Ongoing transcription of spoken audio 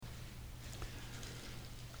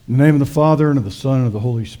In the name of the Father, and of the Son, and of the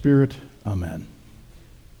Holy Spirit. Amen.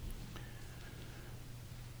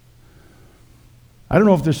 I don't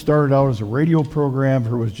know if this started out as a radio program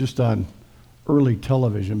or was just on early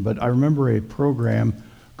television, but I remember a program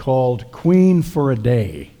called Queen for a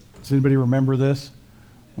Day. Does anybody remember this?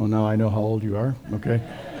 Well, now I know how old you are. Okay.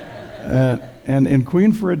 And in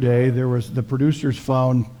Queen for a Day, the producers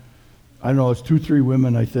found, I don't know, it's 2-3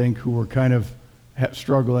 women, I think, who were kind of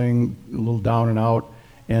struggling, a little down and out.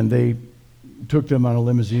 And they took them on a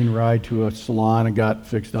limousine ride to a salon and got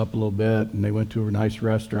fixed up a little bit, and they went to a nice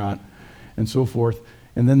restaurant and so forth.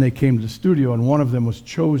 And then they came to the studio, and one of them was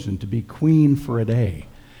chosen to be queen for a day.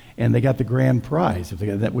 And they got the grand prize, if they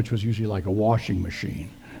got that, which was usually like a washing machine.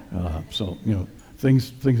 So,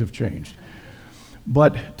 things have changed.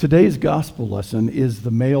 But today's gospel lesson is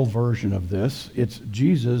the male version of this. It's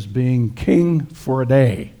Jesus being king for a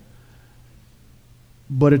day.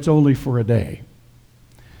 But it's only for a day.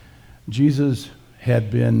 Jesus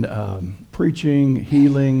had been preaching,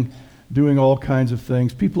 healing, doing all kinds of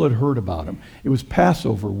things. People had heard about him. It was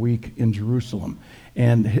Passover week in Jerusalem.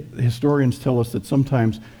 And historians tell us that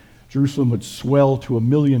sometimes Jerusalem would swell to 1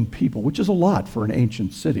 million people, which is a lot for an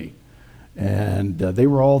ancient city. And they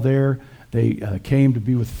were all there. They came to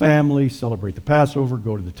be with family, celebrate the Passover,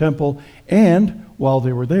 go to the temple. And while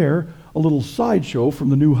they were there, a little sideshow from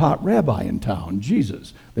the new hot rabbi in town,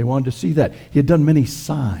 Jesus. They wanted to see that. He had done many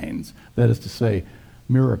signs, that is to say,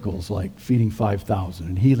 miracles like feeding 5,000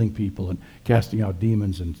 and healing people and casting out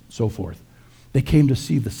demons and so forth. They came to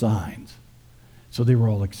see the signs. So they were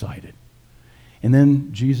all excited. And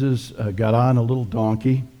then Jesus got on a little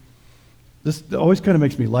donkey. This always kind of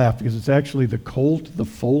makes me laugh because it's actually the colt, the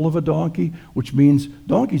foal of a donkey, which means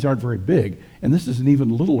donkeys aren't very big, and this is an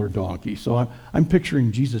even littler donkey. So I'm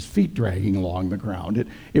picturing Jesus' feet dragging along the ground.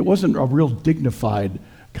 It wasn't a real dignified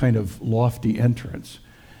kind of lofty entrance.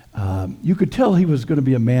 You could tell he was going to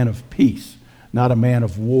be a man of peace, not a man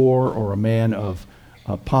of war or a man of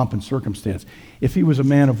pomp and circumstance. If he was a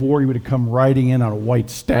man of war, he would have come riding in on a white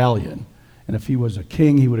stallion. And if he was a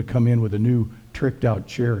king, he would have come in with a new tricked out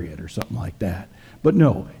chariot or something like that. But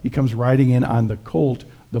no, he comes riding in on the colt,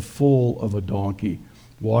 the foal of a donkey,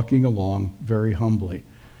 walking along very humbly.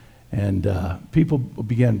 And people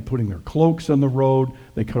began putting their cloaks on the road.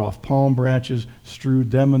 They cut off palm branches, strewed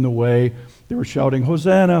them in the way. They were shouting,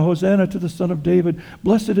 "Hosanna, Hosanna to the Son of David.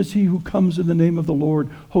 Blessed is he who comes in the name of the Lord.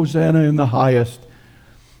 Hosanna in the highest."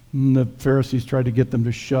 And the Pharisees tried to get them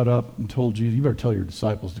to shut up and told Jesus, "You better tell your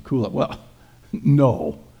disciples to cool up." Well,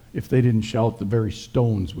 no. If they didn't shout, the very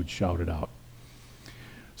stones would shout it out.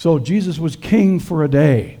 So Jesus was king for a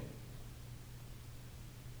day,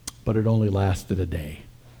 but it only lasted a day.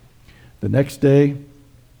 The next day,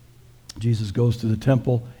 Jesus goes to the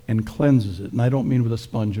temple and cleanses it. And I don't mean with a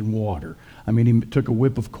sponge and water. I mean he took a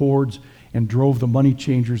whip of cords and drove the money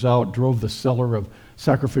changers out, drove the seller of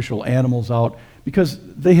sacrificial animals out, because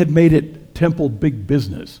they had made it temple big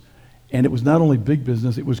business. And it was not only big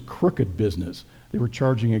business, it was crooked business. They were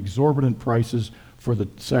charging exorbitant prices for the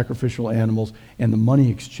sacrificial animals, and the money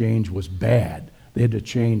exchange was bad. They had to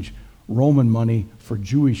change Roman money for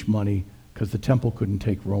Jewish money because the temple couldn't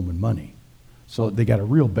take Roman money. So they got a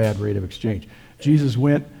real bad rate of exchange. Jesus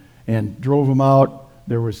went and drove them out.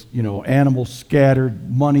 There was, animals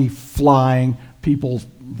scattered, money flying, people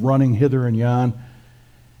running hither and yon.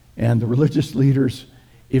 And the religious leaders,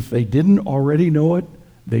 if they didn't already know it,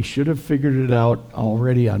 they should have figured it out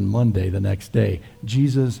already on Monday, the next day.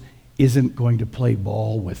 Jesus isn't going to play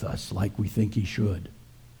ball with us like we think he should.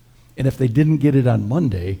 And if they didn't get it on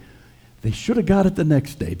Monday, they should have got it the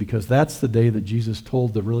next day, because that's the day that Jesus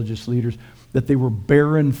told the religious leaders that they were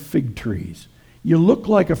barren fig trees. You look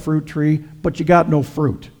like a fruit tree, but you got no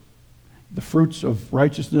fruit. The fruits of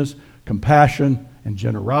righteousness, compassion, and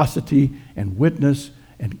generosity, and witness,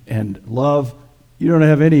 and love, you don't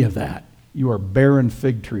have any of that. You are barren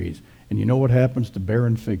fig trees. And you know what happens to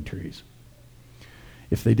barren fig trees?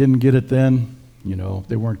 If they didn't get it then,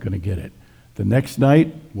 they weren't going to get it. The next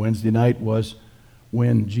night, Wednesday night, was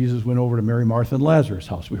when Jesus went over to Mary, Martha, and Lazarus'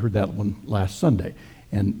 house. We heard that one last Sunday.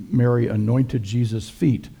 And Mary anointed Jesus'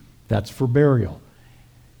 feet. That's for burial.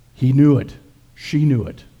 He knew it. She knew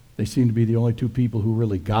it. They seemed to be the only two people who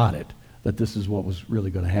really got it, that this is what was really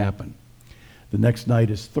going to happen. The next night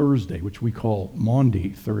is Thursday, which we call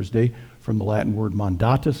Maundy Thursday, from the Latin word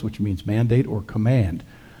mandatus, which means mandate or command.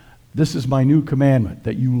 This is my new commandment,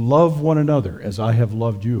 that you love one another as I have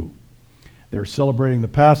loved you. They're celebrating the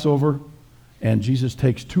Passover, and Jesus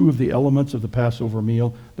takes two of the elements of the Passover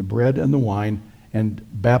meal, the bread and the wine, and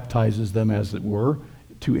baptizes them, as it were,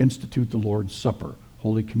 to institute the Lord's Supper,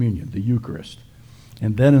 Holy Communion, the Eucharist.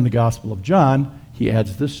 And then in the Gospel of John, he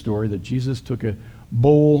adds this story that Jesus took a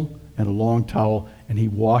bowl and a long towel and he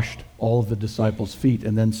washed all of the disciples' feet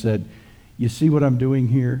and then said, you see what I'm doing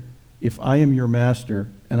here? If I am your master,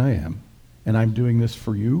 and I am, and I'm doing this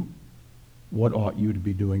for you, what ought you to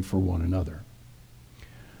be doing for one another?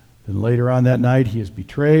 Then later on that night, he is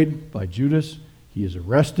betrayed by Judas. He is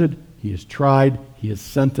arrested. He is tried. He is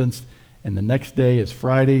sentenced. And the next day is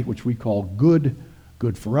Friday, which we call good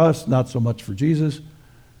for us, not so much for Jesus.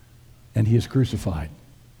 And he is crucified.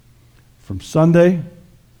 From Sunday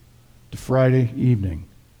to Friday evening,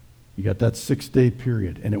 you got that 6-day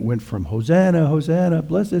period. And it went from Hosanna, Hosanna,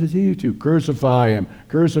 blessed is he, to crucify him,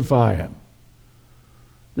 crucify him.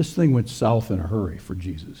 This thing went south in a hurry for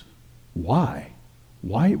Jesus. Why?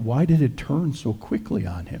 Why did it turn so quickly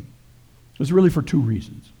on him? It was really for two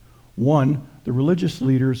reasons. One, the religious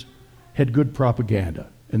leaders had good propaganda,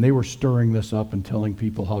 and they were stirring this up and telling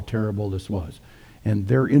people how terrible this was. And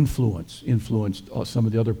their influenced some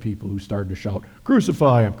of the other people who started to shout,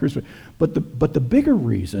 crucify him, crucify him. But the bigger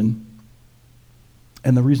reason,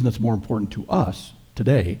 and the reason that's more important to us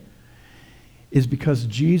today, is because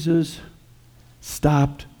Jesus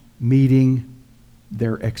stopped meeting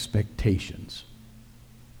their expectations.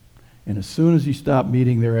 And as soon as he stopped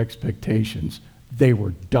meeting their expectations, they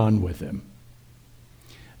were done with him.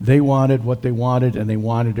 They wanted what they wanted, and they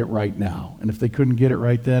wanted it right now. And if they couldn't get it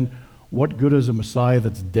right then, what good is a Messiah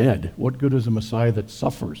that's dead? What good is a Messiah that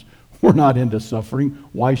suffers? We're not into suffering.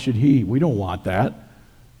 Why should he? We don't want that.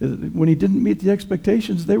 When he didn't meet the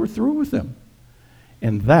expectations, they were through with him.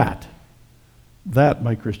 And that,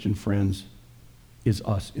 my Christian friends, is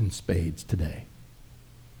us in spades today.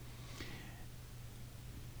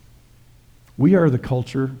 We are the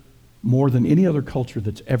culture, more than any other culture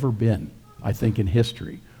that's ever been, I think, in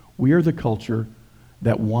history. We are the culture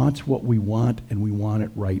that wants what we want, and we want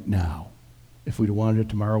it right now. If we'd wanted it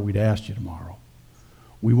tomorrow, we'd ask you tomorrow.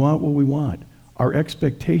 We want what we want. Our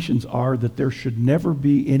expectations are that there should never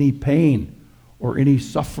be any pain or any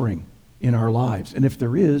suffering in our lives. And if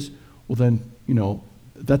there is, well then,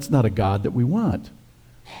 that's not a God that we want.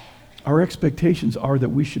 Our expectations are that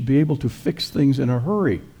we should be able to fix things in a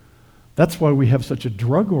hurry. That's why we have such a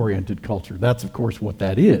drug-oriented culture. That's, of course, what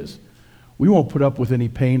that is. We won't put up with any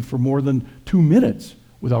pain for more than 2 minutes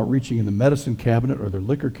without reaching in the medicine cabinet or the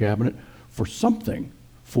liquor cabinet for something,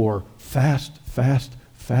 for fast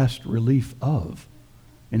relief of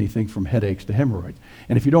anything from headaches to hemorrhoids.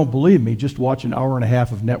 And if you don't believe me, just watch an hour and a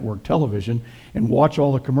half of network television and watch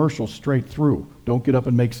all the commercials straight through. Don't get up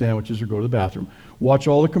and make sandwiches or go to the bathroom. Watch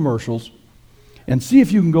all the commercials and see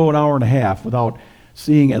if you can go an hour and a half without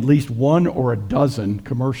seeing at least 1 or a dozen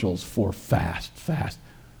commercials for fast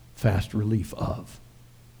relief of.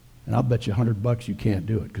 And I'll bet you $100 you can't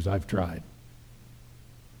do it, because I've tried.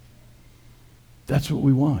 That's what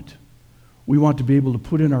we want. We want to be able to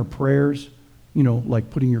put in our prayers, like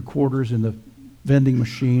putting your quarters in the vending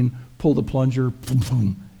machine, pull the plunger, boom,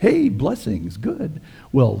 boom. Hey, blessings, good.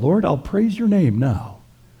 Well, Lord, I'll praise your name now.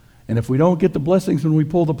 And if we don't get the blessings when we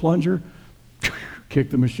pull the plunger, kick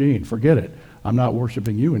the machine, forget it. I'm not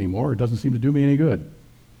worshiping you anymore. It doesn't seem to do me any good.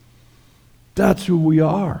 That's who we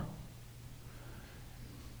are.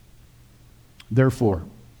 Therefore,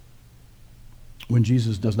 when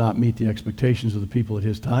Jesus does not meet the expectations of the people at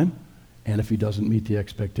his time, and if he doesn't meet the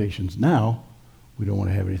expectations now, we don't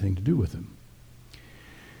want to have anything to do with him.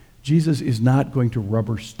 Jesus is not going to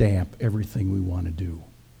rubber stamp everything we want to do.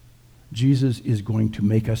 Jesus is going to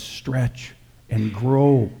make us stretch and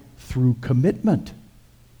grow through commitment.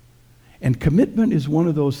 And commitment is one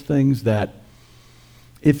of those things that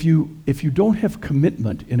if you don't have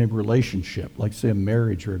commitment in a relationship, like say a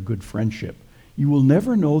marriage or a good friendship, you will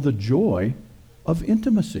never know the joy of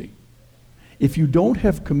intimacy. If you don't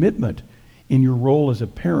have commitment in your role as a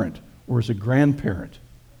parent or as a grandparent,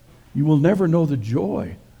 you will never know the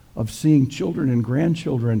joy of seeing children and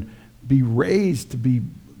grandchildren be raised to be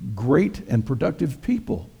great and productive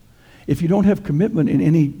people. If you don't have commitment in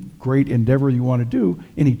any great endeavor you want to do,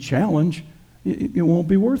 any challenge, it won't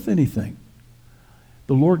be worth anything.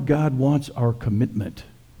 The Lord God wants our commitment,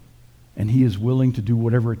 and he is willing to do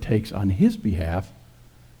whatever it takes on his behalf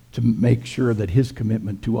to make sure that his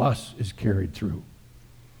commitment to us is carried through.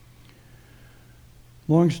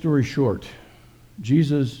 Long story short,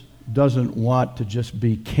 Jesus doesn't want to just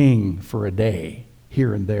be king for a day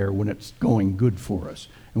here and there when it's going good for us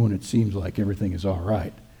and when it seems like everything is all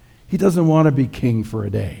right. He doesn't want to be king for a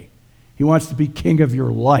day. He wants to be king of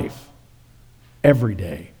your life every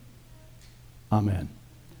day. Amen.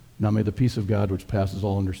 Now may the peace of God, which passes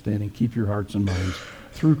all understanding, keep your hearts and minds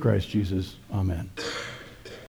through Christ Jesus. Amen.